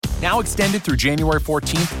Now extended through January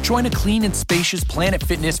 14th, join a clean and spacious Planet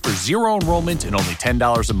Fitness for zero enrollment and only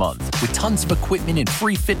 $10 a month. With tons of equipment and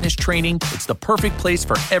free fitness training, it's the perfect place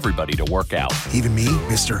for everybody to work out. Even me,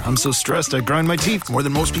 mister. I'm so stressed I grind my teeth more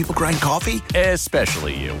than most people grind coffee.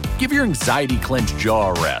 Especially you. Give your anxiety-clenched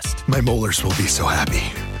jaw a rest. My molars will be so happy.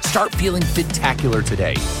 Start feeling fit-tacular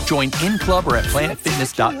today. Join in club or at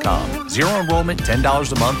planetfitness.com. Zero enrollment,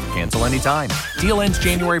 $10 a month, cancel anytime. Deal ends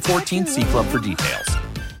January 14th. See club for details.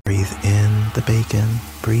 Breathe in the bacon,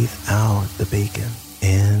 breathe out the bacon.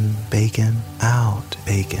 In bacon, out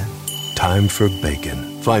bacon. Time for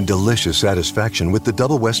bacon. Find delicious satisfaction with the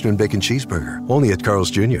double Western Bacon Cheeseburger. Only at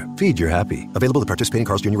Carl's Jr. Feed your happy. Available at participating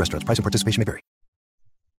Carl's Jr. restaurants. Price and participation may vary.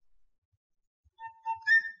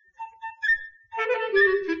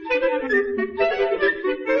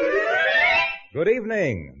 Good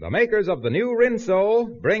evening. The makers of the new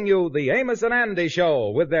Rinso bring you the Amos and Andy Show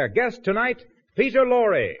with their guest tonight, Peter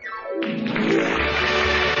Lorre.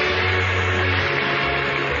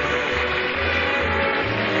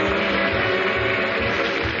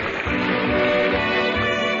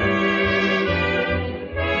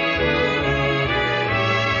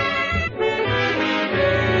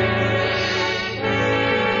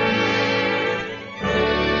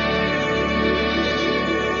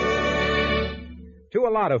 To a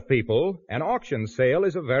lot of people, an auction sale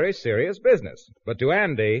is a very serious business. But to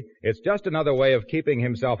Andy, it's just another way of keeping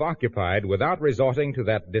himself occupied without resorting to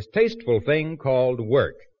that distasteful thing called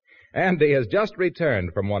work. Andy has just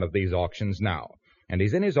returned from one of these auctions now, and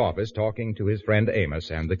he's in his office talking to his friend Amos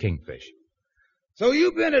and the Kingfish. So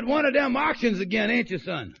you've been at one of them auctions again, ain't you,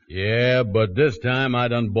 son? Yeah, but this time I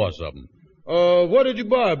done bought something. What did you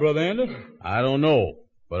buy, Brother Andy? I don't know,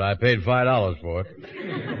 but I paid $5 for it.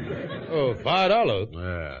 Oh, $5?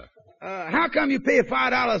 Yeah. How come you pay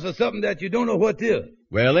 $5 for something that you don't know what is?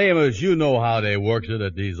 Well, Amos, you know how they works it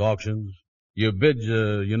at these auctions. You bid,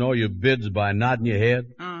 you bids by nodding your head.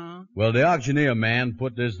 Uh-huh. Well, the auctioneer man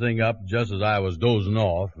put this thing up just as I was dozing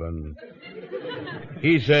off, and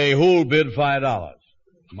he say, who'll bid $5?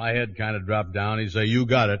 My head kind of dropped down. He say, you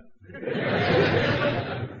got it.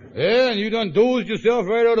 Yeah, and you done dozed yourself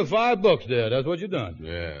right out of $5 there. That's what you done.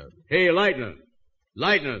 Yeah. Hey, Lightning,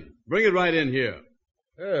 bring it right in here.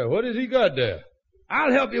 Yeah, what has he got there?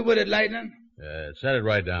 I'll help you with it, Lightning. Set it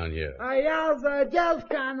right down here. Y'all just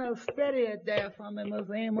kind of steady it there for me, Miss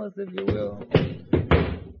Amos, if you will.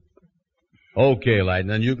 Okay,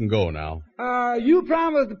 Lightning, you can go now. You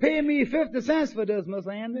promised to pay me 50 cents for this, Miss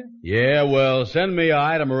Andy. Yeah, well, send me an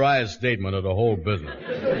itemized statement of the whole business.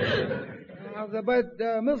 But,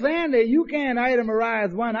 Miss Andy, you can't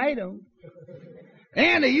itemize one item.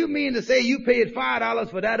 Andy, you mean to say you paid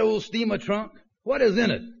 $5 for that old steamer trunk? What is in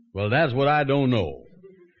it? Well, that's what I don't know.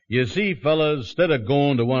 You see, fellas, instead of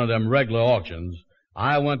going to one of them regular auctions,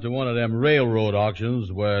 I went to one of them railroad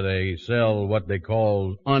auctions where they sell what they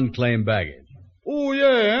call unclaimed baggage. Oh,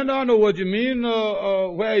 yeah, and I know what you mean,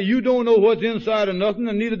 where you don't know what's inside of nothing,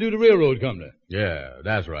 and neither do the railroad company. Yeah,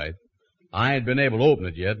 that's right. I ain't been able to open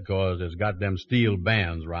it yet because it's got them steel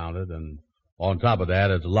bands around it, and on top of that,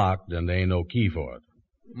 it's locked and there ain't no key for it.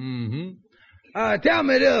 Mm-hmm. Tell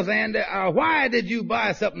me this, Andy, why did you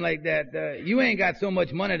buy something like that? You ain't got so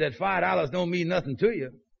much money that $5 don't mean nothing to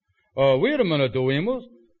you. Wait a minute, though, Amos.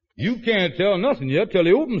 You can't tell nothing yet till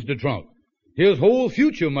he opens the trunk. His whole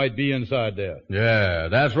future might be inside there. Yeah,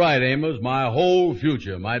 that's right, Amos. My whole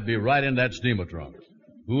future might be right in that steamer trunk.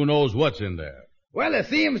 Who knows what's in there? Well, it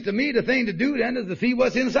seems to me the thing to do then is to see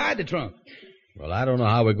what's inside the trunk. Well, I don't know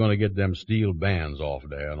how we're going to get them steel bands off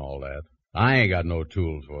there and all that. I ain't got no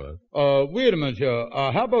tools for it. Wait a minute, sir.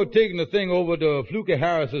 How about taking the thing over to Fluky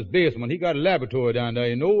Harris's basement? He got a laboratory down there,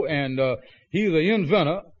 you know, and he's an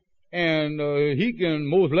inventor, and he can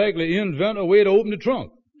most likely invent a way to open the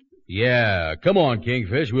trunk. Yeah, come on,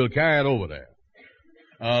 Kingfish. We'll carry it over there.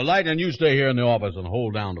 Lightning, you stay here in the office and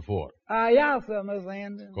hold down the fort. Yeah, sir, Miss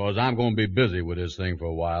Andy. Because I'm going to be busy with this thing for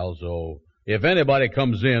a while, so if anybody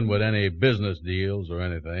comes in with any business deals or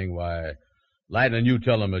anything, why, Lightning, you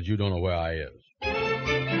tell them that you don't know where I is.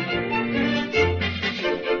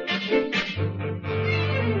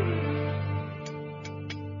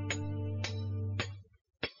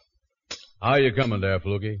 How you coming there,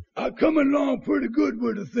 Fluky? I'm coming along pretty good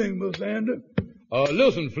with the thing, Miss Andy.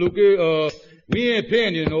 Listen, Fluky, we ain't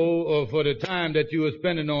paying you, for the time that you were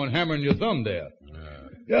spending on hammering your thumb there.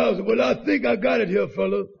 Yeah, well, I think I got it here,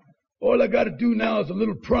 fella. All I got to do now is a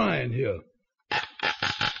little prying here.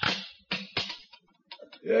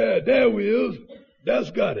 Yeah, there we is. That's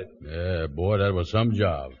got it. Yeah, boy, that was some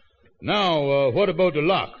job. Now, what about the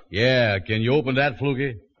lock? Yeah, can you open that,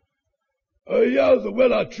 Fluky? Yeah,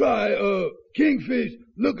 well, I'll try. Kingfish,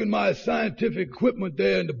 look in my scientific equipment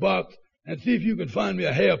there in the box and see if you can find me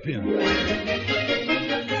a hairpin.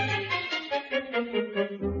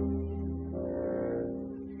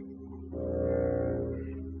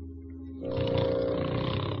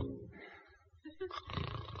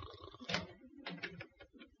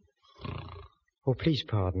 Oh, please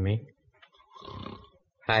pardon me.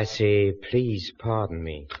 I say, please pardon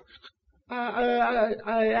me. Yes,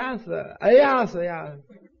 sir. Yes, sir, yes.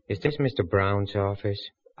 Is this Mr. Brown's office?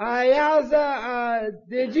 Yes, sir.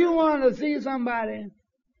 Did you want to see somebody?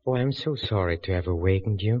 Oh, I'm so sorry to have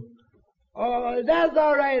awakened you. Oh, that's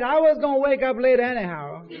all right. I was going to wake up later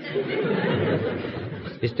anyhow.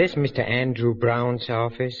 Is this Mr. Andrew Brown's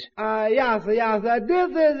office? Yes, sir, yes, sir. This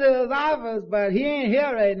is his office, but he ain't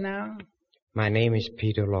here right now. My name is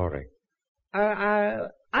Peter Lorre. I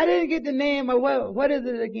didn't get the name. What is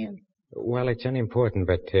it again? Well, it's unimportant,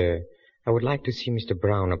 but I would like to see Mr.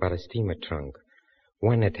 Brown about a steamer trunk.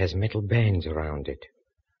 One that has metal bands around it.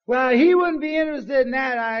 Well, he wouldn't be interested in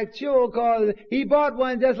that, I'm sure, because he bought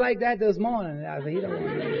one just like that this morning. I said, he don't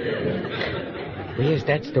want it. Well, yes,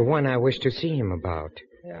 that's the one I wish to see him about.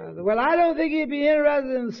 Yeah, well, I don't think he'd be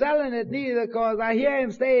interested in selling it neither, because I hear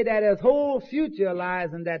him say that his whole future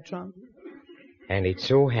lies in that trunk. And it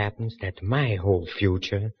so happens that my whole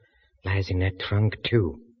future lies in that trunk,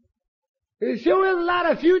 too. There sure is a lot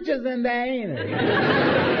of futures in there, ain't it?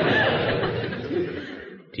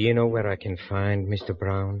 Do you know where I can find Mr.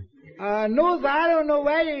 Brown? No, sir, I don't know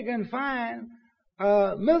where you can find.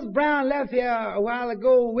 Miss Brown left here a while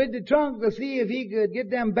ago with the trunk to see if he could get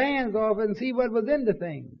them bands off it and see what was in the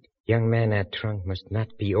thing. Young man, that trunk must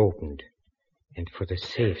not be opened. And for the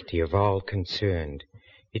safety of all concerned,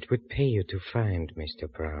 it would pay you to find Mr.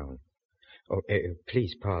 Brown. Oh,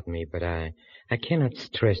 please pardon me, but I cannot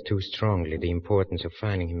stress too strongly the importance of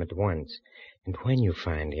finding him at once. And when you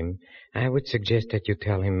find him, I would suggest that you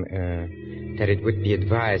tell him that it would be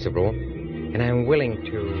advisable, and I'm willing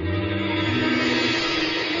to...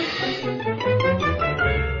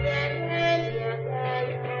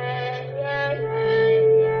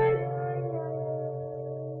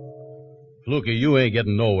 Fluky, you ain't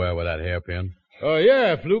getting nowhere with that hairpin.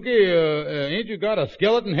 Yeah, Fluky, ain't you got a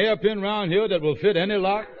skeleton hairpin round here that will fit any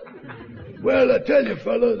lock? Well, I tell you,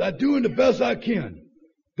 fellas, I'm doing the best I can.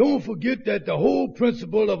 Don't forget that the whole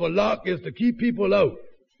principle of a lock is to keep people out.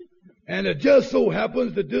 And it just so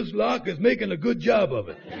happens that this lock is making a good job of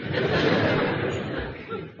it.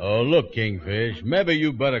 Oh, look, Kingfish, maybe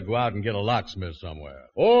you better go out and get a locksmith somewhere.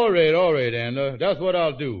 All right, Ander. That's what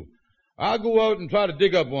I'll do. I'll go out and try to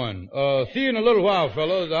dig up one. See you in a little while,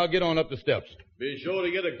 fellas. I'll get on up the steps. Be sure to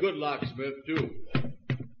get a good locksmith, too.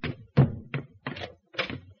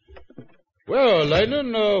 Well,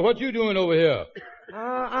 Lightning, what you doing over here?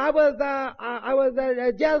 I was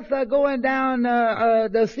just going down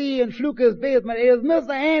to see in Fluky's basement. Is Mr.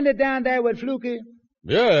 Andy down there with Fluky?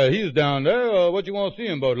 Yeah, he's down there. What you want to see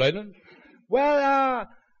him about, Lightning? Well,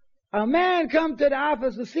 a man come to the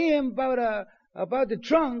office to see him about the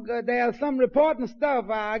trunk. There's some reporting stuff.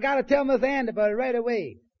 I got to tell Mr. Andy about it right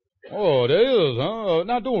away. Oh, there is, huh?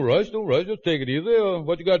 Now, don't rush. Just take it easy.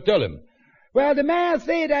 What you got to tell him? Well, the man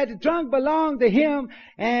say that the trunk belonged to him,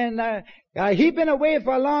 and he been away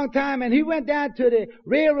for a long time, and he went down to the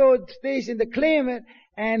railroad station to claim it,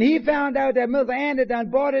 and he found out that Mr. Andy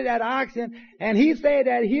done bought it at auction, and he said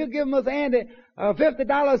that he'll give Mr. Andy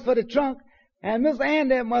 $50 for the trunk, and Mr.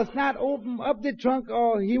 Andy must not open up the trunk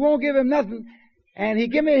or he won't give him nothing. And he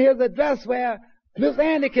give me his address where Mr.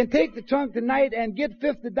 Andy can take the trunk tonight and get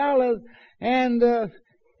 $50, and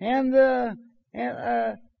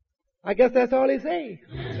I guess that's all he say.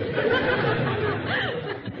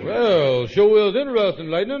 Well, sure is interesting,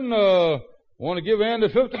 Lightning. Want to give Andy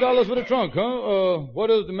 $50 for the trunk, huh? What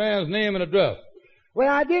is the man's name and address? Well,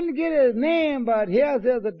 I didn't get his name, but here's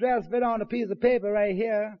his address fit on a piece of paper right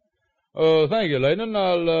here. Thank you, Lightning.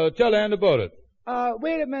 I'll tell Andy about it.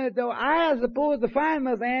 Wait a minute, though. I supposed to find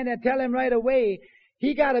Mr. Andy and tell him right away.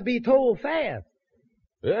 He got to be told fast.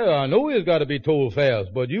 Yeah, I know he's got to be told fast,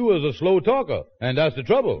 but you is a slow talker, and that's the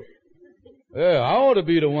trouble. Yeah, I ought to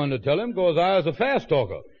be the one to tell him, because I is a fast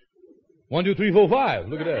talker. 1, 2, 3, 4, 5.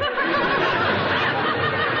 Look at that.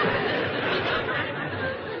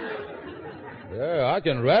 Yeah, I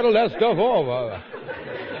can rattle that stuff off.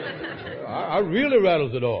 I really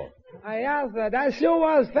rattles it off. Yes, sir. That sure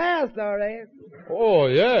was fast, all right. Oh,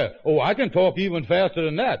 yeah. Oh, I can talk even faster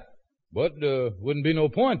than that. But wouldn't be no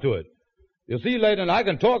point to it. You see, Lightning, I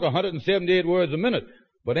can talk 178 words a minute,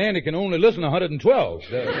 but Andy can only listen 112.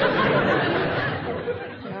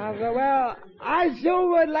 Well, I sure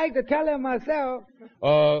would like to tell him myself.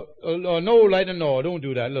 No, Lightning, no, don't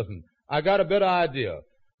do that. Listen, I got a better idea.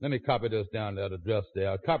 Let me copy this down, that address there.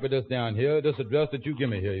 I'll copy this down here, this address that you give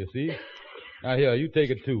me here, you see? Now, here, you take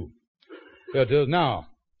it, too. Here it is. Now,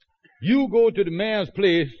 you go to the man's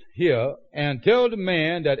place here and tell the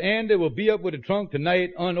man that Andy will be up with the trunk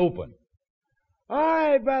tonight unopened. All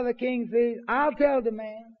right, Brother Kingfish. I'll tell the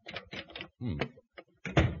man.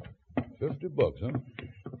 $50, huh?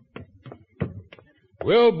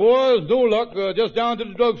 Well, boys, no luck. Just down to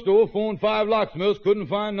the drugstore, phoned 5 locksmiths, couldn't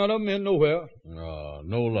find none of them in nowhere.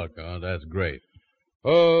 No luck, huh? That's great.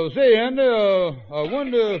 Say, Andy, I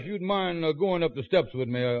wonder if you'd mind going up the steps with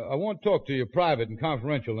me. I want to talk to you private and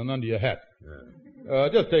confidential and under your hat.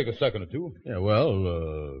 Just take a second or two. Yeah, well,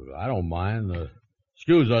 I don't mind.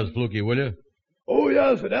 Excuse us, Fluky, will you? Oh,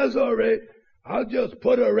 yes, sir, that's all right. I'll just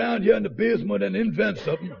put her around here in the basement and invent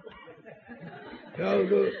something.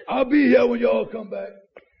 I'll be here when you all come back.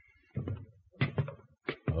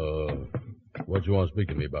 What you want to speak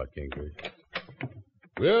to me about, Kingfish?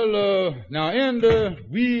 Well, now, Andy,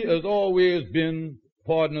 we has always been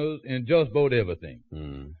partners in just about everything.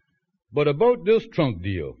 But about this trunk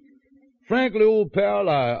deal, frankly, old pal,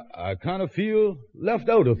 I kind of feel left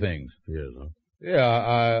out of things. Yes, huh?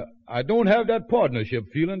 Yeah, I don't have that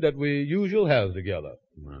partnership feeling that we usual has together.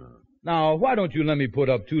 Now, why don't you let me put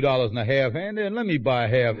up $2.50, Andy, and let me buy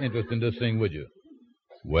half interest in this thing with you?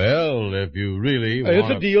 Well, if you really want... It's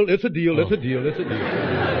a deal.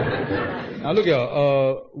 Now, look here.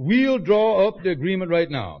 We'll draw up the agreement right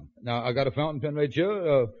now. Now, I got a fountain pen right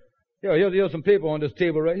here. Here's some paper on this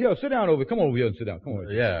table right here. Sit down over. Come over here and sit down. Come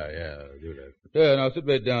over. Yeah, do that. Yeah, now sit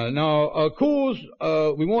right down. Now, of course,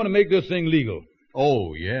 we want to make this thing legal.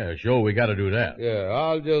 Oh, yeah, sure, we got to do that. Yeah,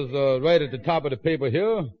 I'll just write at the top of the paper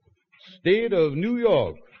here, State of New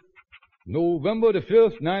York, November the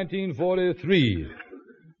 5th, 1943.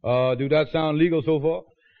 Do that sound legal so far?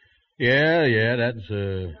 Yeah, that's,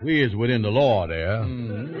 we is within the law there.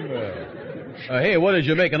 Hey, what is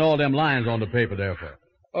you making all them lines on the paper there for?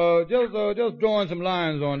 Just drawing some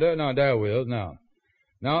lines on there. Now, there we is, now.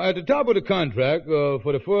 Now, at the top of the contract,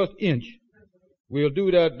 for the first inch, we'll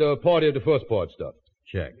do that party of the first part stuff.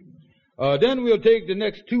 Check. Then we'll take the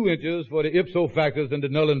next 2 inches for the ipso factors and the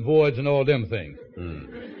null and voids and all them things.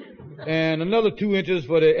 And another 2 inches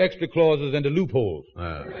for the extra clauses and the loopholes.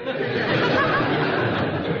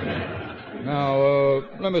 Now,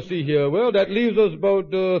 let me see here. Well, that leaves us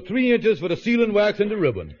about 3 inches for the sealing wax and the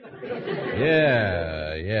ribbon.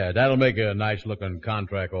 Yeah, that'll make a nice-looking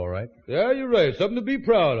contract, all right. Yeah, you're right. Something to be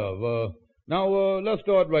proud of. Now, let's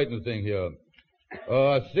start writing the thing here.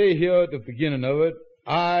 I say here at the beginning of it,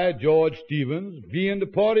 I, George Stevens, being the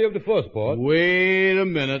party of the first part. Wait a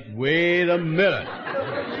minute.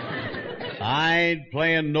 I ain't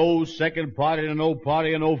playing no second party to no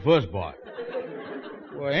party or no first part.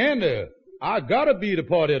 Well, Andy, I gotta be the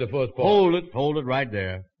party of the first part. Hold it right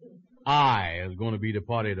there. I is going to be the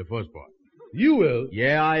party of the first part. You will?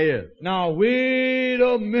 Yeah, I is. Now, wait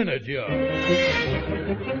a minute here.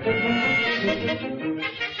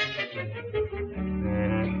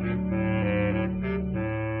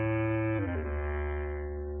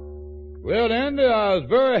 Well, Andy, I was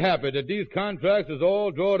very happy that these contracts is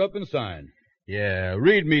all drawn up and signed. Yeah,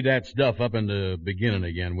 read me that stuff up in the beginning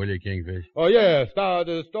again, will you, Kingfish? Oh, yeah, start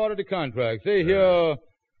of the contract. Say here,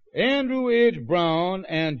 Andrew H. Brown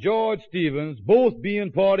and George Stevens both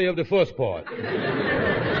being party of the first part.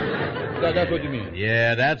 That's what you mean?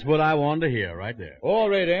 Yeah, that's what I wanted to hear right there. All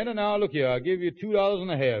right, Andy, now look here. I'll give you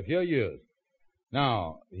 $2.50. Here you is.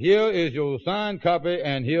 Now, here is your signed copy,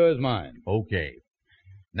 and here is mine. Okay.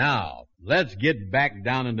 Now, let's get back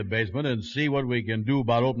down in the basement and see what we can do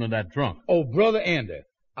about opening that trunk. Oh, Brother Andy,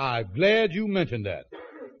 I'm glad you mentioned that.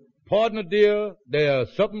 Partner dear,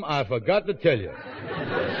 there's something I forgot to tell you.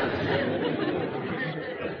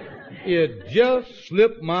 It just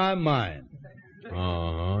slipped my mind.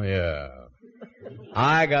 Yeah.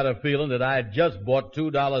 I got a feeling that I just bought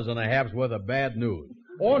 $2.50 worth of bad news.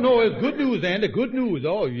 Oh, no, it's good news, Andy, good news.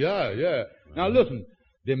 Oh, yeah. Now, listen.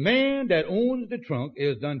 The man that owns the trunk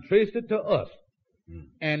is done traced it to us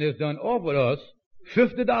and is done offered us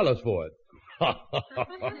 $50 for it.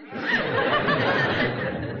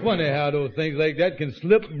 Funny how those things like that can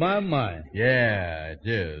slip my mind. Yeah, it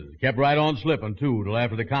is. Kept right on slipping, too, till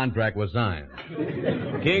after the contract was signed.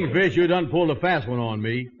 Kingfish, you done pulled a fast one on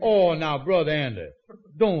me. Oh, now, Brother Andy,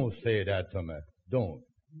 don't say that to me. Don't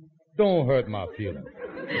hurt my feelings.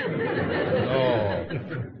 Oh,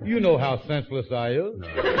 you know how senseless I is.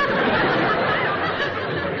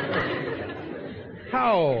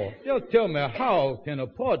 Just tell me, how can a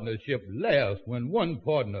partnership last when one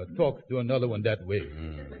partner talks to another one that way?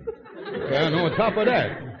 And on top of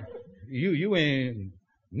that, you ain't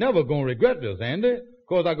never gonna regret this, Andy,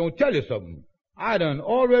 'cause I gonna tell you something. I done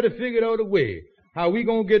already figured out a way how we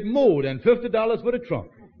gonna get more than $50 for the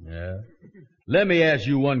trunk. Yeah. Let me ask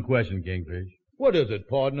you one question, Kingfish. What is it,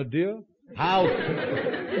 partner dear? How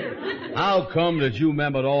come that you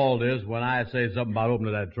remembered all this when I say something about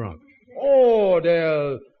opening that trunk? Oh,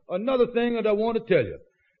 there's another thing that I want to tell you.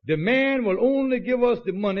 The man will only give us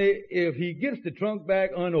the money if he gets the trunk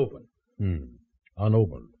back unopened.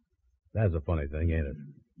 Unopened. That's a funny thing, ain't it?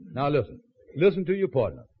 Now listen. Listen to your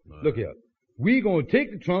partner. Look here. We gonna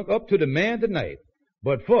take the trunk up to the man tonight.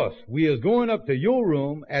 But first, we is going up to your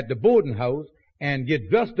room at the boarding house and get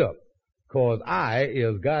dressed up. 'Cause I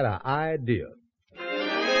is got an idea.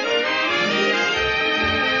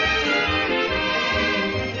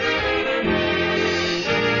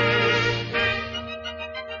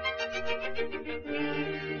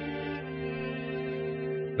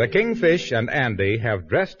 The Kingfish and Andy have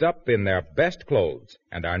dressed up in their best clothes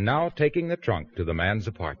and are now taking the trunk to the man's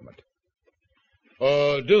apartment.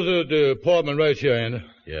 This is the apartment right here, Andy.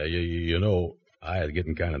 Yeah, you know, I was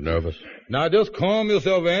getting kind of nervous. Now just calm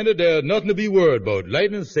yourself, Andy. There's nothing to be worried about.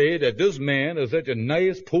 Lightning say that this man is such a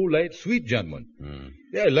nice, polite, sweet gentleman.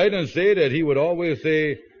 Yeah, Lightning say that he would always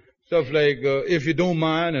say stuff like, if you don't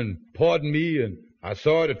mind and pardon me and I'm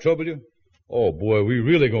sorry to trouble you. Oh, boy, we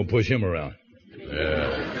really gonna push him around.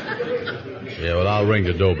 Yeah, well, I'll ring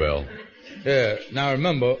the doorbell. Yeah, now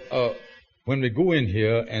remember, when we go in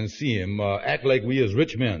here and see him, act like we is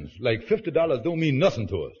rich men. Like $50 don't mean nothing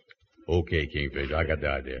to us. Okay, Kingfish, I got the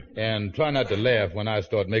idea. And try not to laugh when I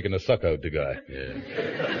start making a suck out the guy. Yeah.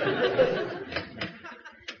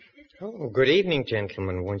 Oh, good evening,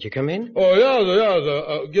 gentlemen. Won't you come in? Oh,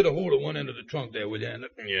 yeah. Get a hold of one end of the trunk there, will you, Andy?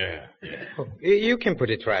 Yeah. Oh, you can put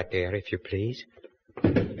it right there, if you please.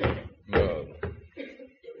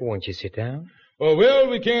 Won't you sit down? Well,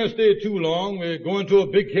 we can't stay too long. We're going to a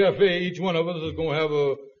big cafe. Each one of us is going to have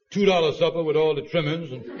a $2 supper with all the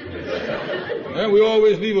trimmings. And we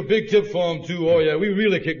always leave a big tip for them, too. Oh, yeah, we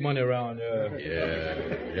really kick money around.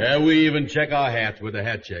 Yeah, we even check our hats with a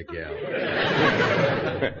hat check, yeah.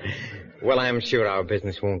 Well, I'm sure our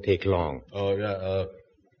business won't take long. Oh, yeah,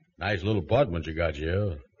 nice little apartment you got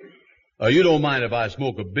here. You don't mind if I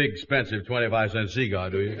smoke a big, expensive 25-cent cigar,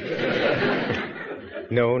 do you?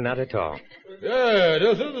 No, not at all. Yeah,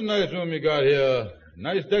 this is a nice room you got here.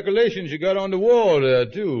 Nice decorations you got on the wall there,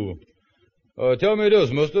 too. Tell me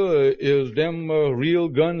this, mister. Is them real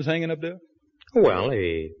guns hanging up there? Well,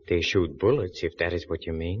 they shoot bullets, if that is what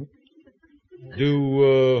you mean.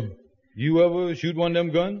 Do you ever shoot one of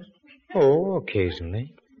them guns? Oh,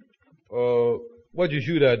 occasionally. What'd you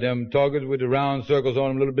shoot at? Them targets with the round circles on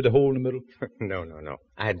them, a little bit of hole in the middle? No.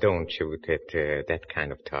 I don't shoot at that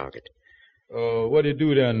kind of target. What do you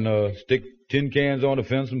do then? Stick tin cans on the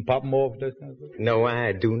fence and pop them off? That kind of stuff? No,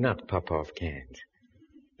 I do not pop off cans.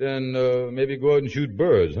 Then maybe go out and shoot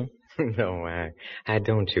birds, huh? No, I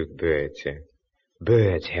don't shoot birds.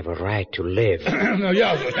 Birds have a right to live. No,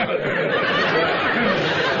 yeah.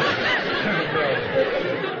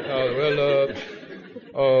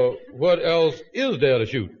 What else is there to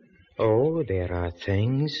shoot? Oh, there are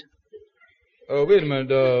things. Wait a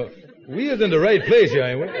minute. We is in the right place here,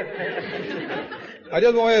 ain't we? I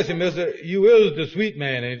just want to ask you, mister, you is the sweet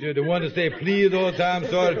man, ain't you? The one to say please all the time,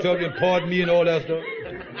 sorry to trouble you, pardon me and all that stuff?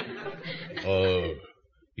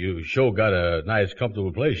 You sure got a nice,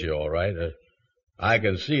 comfortable place here, all right. I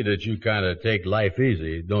can see that you kind of take life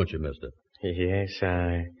easy, don't you, mister? Yes,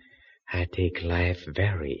 I take life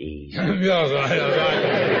very easy. Yes,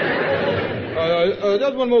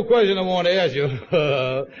 just one more question I want to ask you.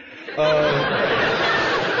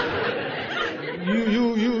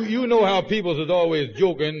 You know how people is always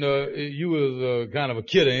joking. You was kind of a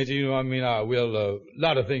kid, ain't you? You know what I mean? A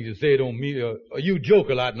lot of things you say don't mean... you joke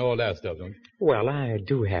a lot and all that stuff, don't you? Well, I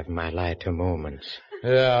do have my lighter moments.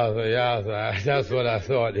 Yeah, that's what I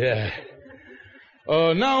thought, yeah.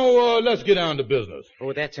 Now, let's get down to business.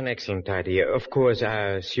 Oh, that's an excellent idea. Of course,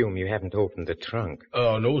 I assume you haven't opened the trunk.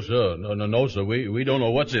 Oh, no, sir. No, sir. We don't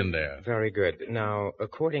know what's in there. Very good. Now,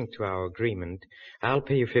 according to our agreement, I'll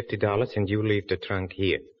pay you $50 and you leave the trunk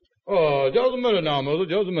here. Oh, just a minute now, Mother.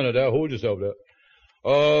 Just a minute there. Hold yourself there.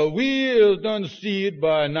 We is done seed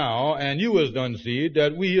by now, and you is done seed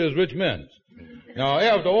that we is rich men. Now,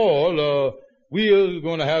 after all, we is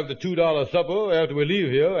going to have the $2 supper after we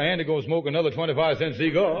leave here, and they're going to smoke another 25-cent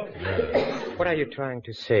cigar. What are you trying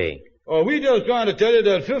to say? We just trying to tell you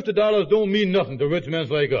that $50 don't mean nothing to rich men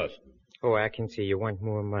like us. Oh, I can see you want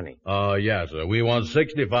more money. Yeah, sir. We want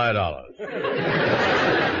 $65.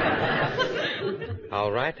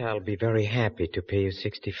 All right, I'll be very happy to pay you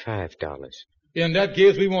 $65. In that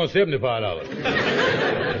case, we want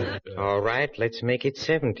 $75. All right, let's make it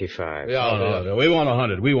 75. No, we want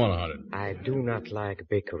 100. We want 100. I do not like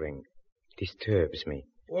bickering. Disturbs me.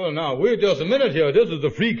 Well, now, wait just a minute here. This is a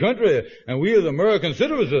free country, and we are the American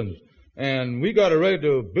citizens. And we got a right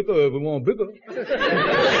to bicker if we want bicker.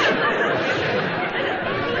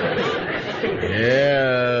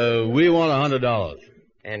 Yeah, we want $100.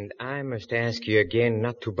 And I must ask you again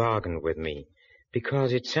not to bargain with me,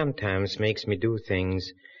 because it sometimes makes me do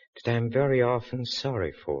things that I'm very often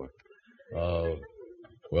sorry for.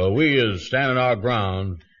 Well, we is standing our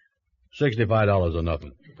ground. $65 or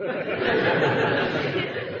nothing.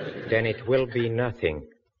 Then it will be nothing.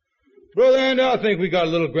 Brother Andy, I think we got a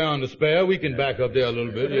little ground to spare. We can back up there a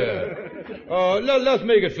little bit, yeah. Let's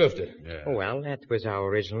make it 50. Yeah. Well, that was our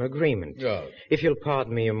original agreement. Yeah. If you'll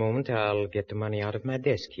pardon me a moment, I'll get the money out of my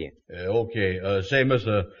desk here. Okay. Say,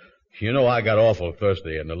 mister, you know I got awful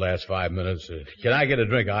thirsty in the last 5 minutes. Can I get a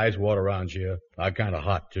drink of ice water around here? I'm kind of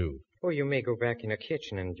hot, too. Oh, you may go back in the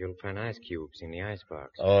kitchen and you'll find ice cubes in the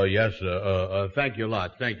icebox. Oh, yes, sir. Thank you a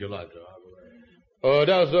lot. Thank you a lot, sir.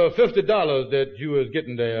 That's $50 that you was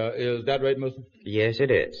getting there. Is that right, mister? Yes,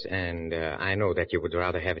 it is. And I know that you would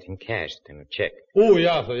rather have it in cash than a check. Oh,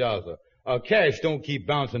 yes, sir. Cash don't keep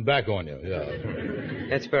bouncing back on you. Yeah.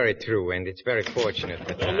 That's very true, and it's very fortunate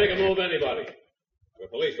that... Don't make a move, anybody. We're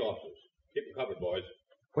police officers. Keep them covered, boys.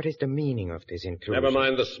 What is the meaning of this intrusion? Never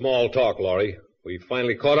mind the small talk, Laurie. We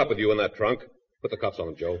finally caught up with you in that trunk. Put the cuffs on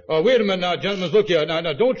him, Joe. Wait a minute now, gentlemen. Look here. Now,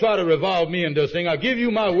 don't try to revolve me in this thing. I give you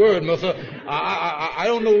my word, mister. I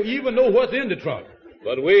don't even know what's in the trunk.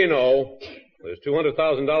 But we know. There's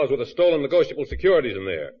 $200,000 worth of stolen negotiable securities in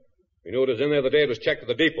there. We knew it was in there the day it was checked at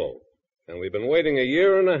the depot. And we've been waiting a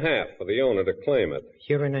year and a half for the owner to claim it.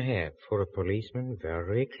 Year and a half for a policeman?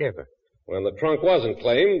 Very clever. When the trunk wasn't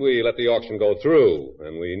claimed, we let the auction go through,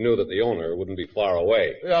 and we knew that the owner wouldn't be far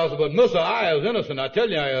away. Yeah, but mister, I was innocent. I tell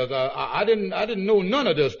you, I didn't know none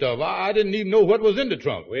of this stuff. I didn't even know what was in the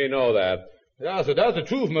trunk. We know that. Yeah, so that's the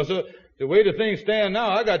truth, mister. The way the things stand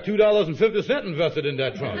now, I got $2.50 invested in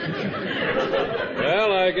that trunk.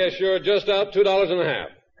 Well, I guess you're just out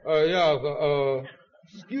 $2.50.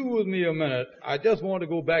 Excuse me a minute. I just want to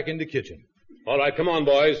go back in the kitchen. All right, come on,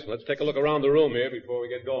 boys. Let's take a look around the room here before we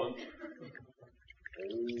get going.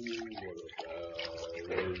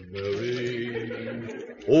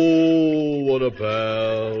 Oh, what a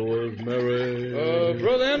pal was Mary.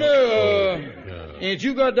 Brother Andy, ain't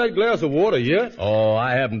you got that glass of water yet? Oh,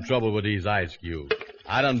 I having trouble with these ice cubes.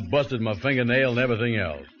 I done busted my fingernail and everything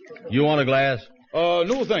else. You want a glass?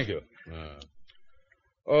 No, thank you.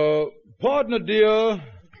 Partner, dear,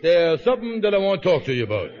 there's something that I want to talk to you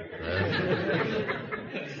about.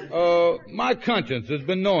 My conscience has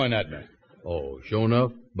been gnawing at me. Oh, sure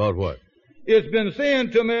enough? About what? It's been saying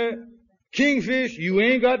to me, Kingfish, you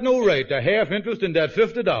ain't got no right to half interest in that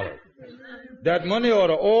 $50. That money ought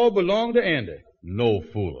to all belong to Andy. No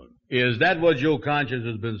fooling. Is that what your conscience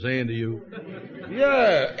has been saying to you?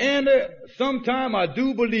 Yeah, Andy, sometime I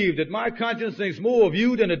do believe that my conscience thinks more of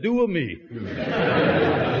you than it do of me.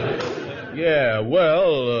 Yeah,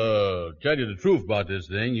 well, tell you the truth about this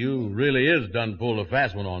thing, you really is done pulled a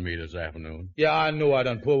fast one on me this afternoon. Yeah, I know I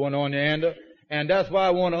done pulled one on you, Andy, and that's why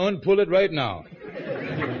I want to unpull it right now.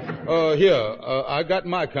 I got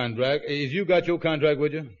my contract. Is you got your contract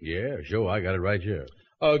with you? Yeah, sure, I got it right here.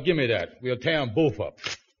 Give me that. We'll tear them both up.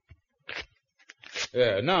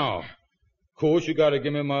 Yeah, now, of course, you gotta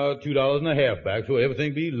give me my $2.50 back so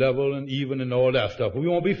everything be level and even and all that stuff. We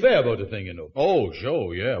won't be fair about the thing, you know. Oh,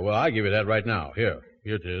 sure, yeah. Well, I give you that right now. Here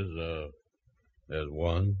it is. There's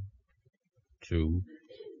 1,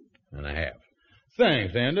 2.5.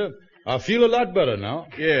 Thanks, Andy. I feel a lot better now.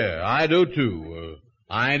 Yeah, I do too.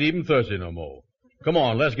 I ain't even thirsty no more. Come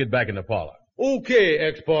on, let's get back in the parlor. Okay,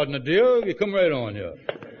 ex-partner dear. You come right on here.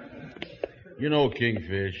 You know,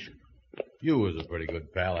 Kingfish, you was a pretty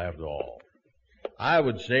good pal after all. I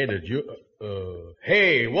would say that you...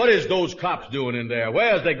 hey, what is those cops doing in there?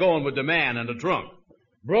 Where's they going with the man in the trunk?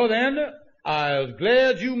 Brother Andy, I was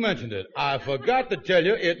glad you mentioned it. I forgot to tell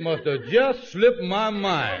you, it must have just slipped my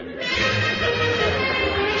mind.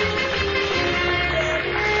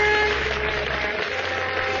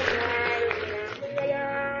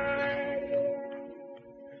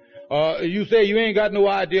 You say you ain't got no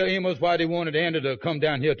idea, Amos, why they wanted Andy to come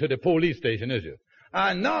down here to the police station, is you?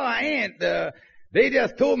 No, I ain't. They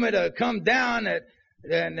just told me to come down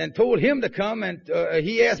and told him to come, and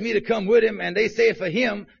he asked me to come with him, and they say for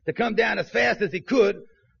him to come down as fast as he could.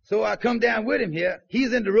 So I come down with him here.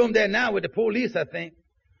 He's in the room there now with the police, I think.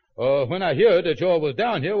 When I heard that y'all was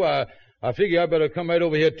down here, well, I figure I better come right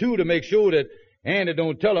over here, too, to make sure that Andy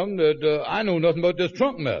don't tell him that I know nothing about this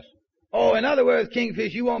trunk mess. Oh, in other words,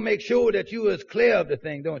 Kingfish, you want to make sure that you is clear of the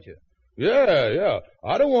thing, don't you? Yeah.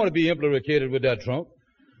 I don't want to be implicated with that trunk.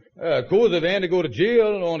 Of course, if Andy go to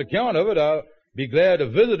jail on account of it, I'll be glad to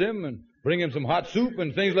visit him and bring him some hot soup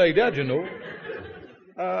and things like that, you know.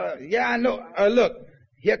 Yeah, I know. Look,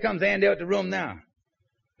 here comes Andy out the room now.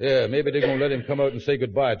 Yeah, maybe they're going to let him come out and say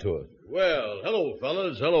goodbye to us. Well, hello,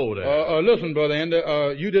 fellas. Hello there. Listen, Brother Andy,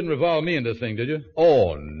 you didn't revolve me in this thing, did you?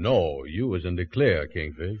 Oh, no. You was in the clear,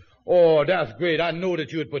 Kingfish. Oh, that's great. I know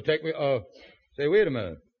that you would protect me. Say, wait a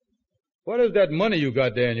minute. What is that money you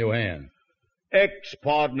got there in your hand?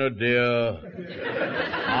 Ex-partner, dear.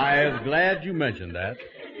 I is glad you mentioned that.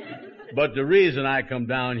 But the reason I come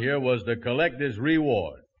down here was to collect this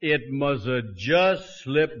reward. It must have just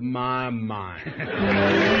slipped my mind.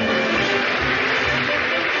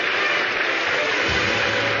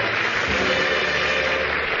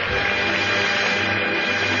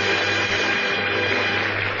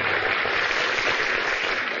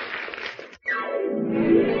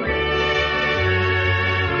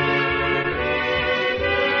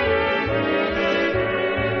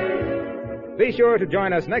 Be sure to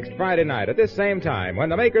join us next Friday night at this same time when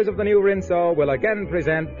the makers of the new Rinso will again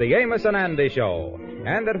present the Amos and Andy Show,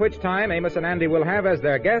 and at which time Amos and Andy will have as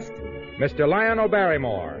their guest Mr. Lionel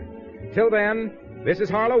Barrymore. Till then, this is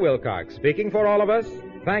Harlow Wilcox speaking for all of us,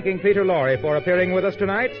 thanking Peter Lorre for appearing with us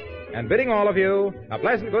tonight, and bidding all of you a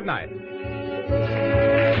pleasant good night.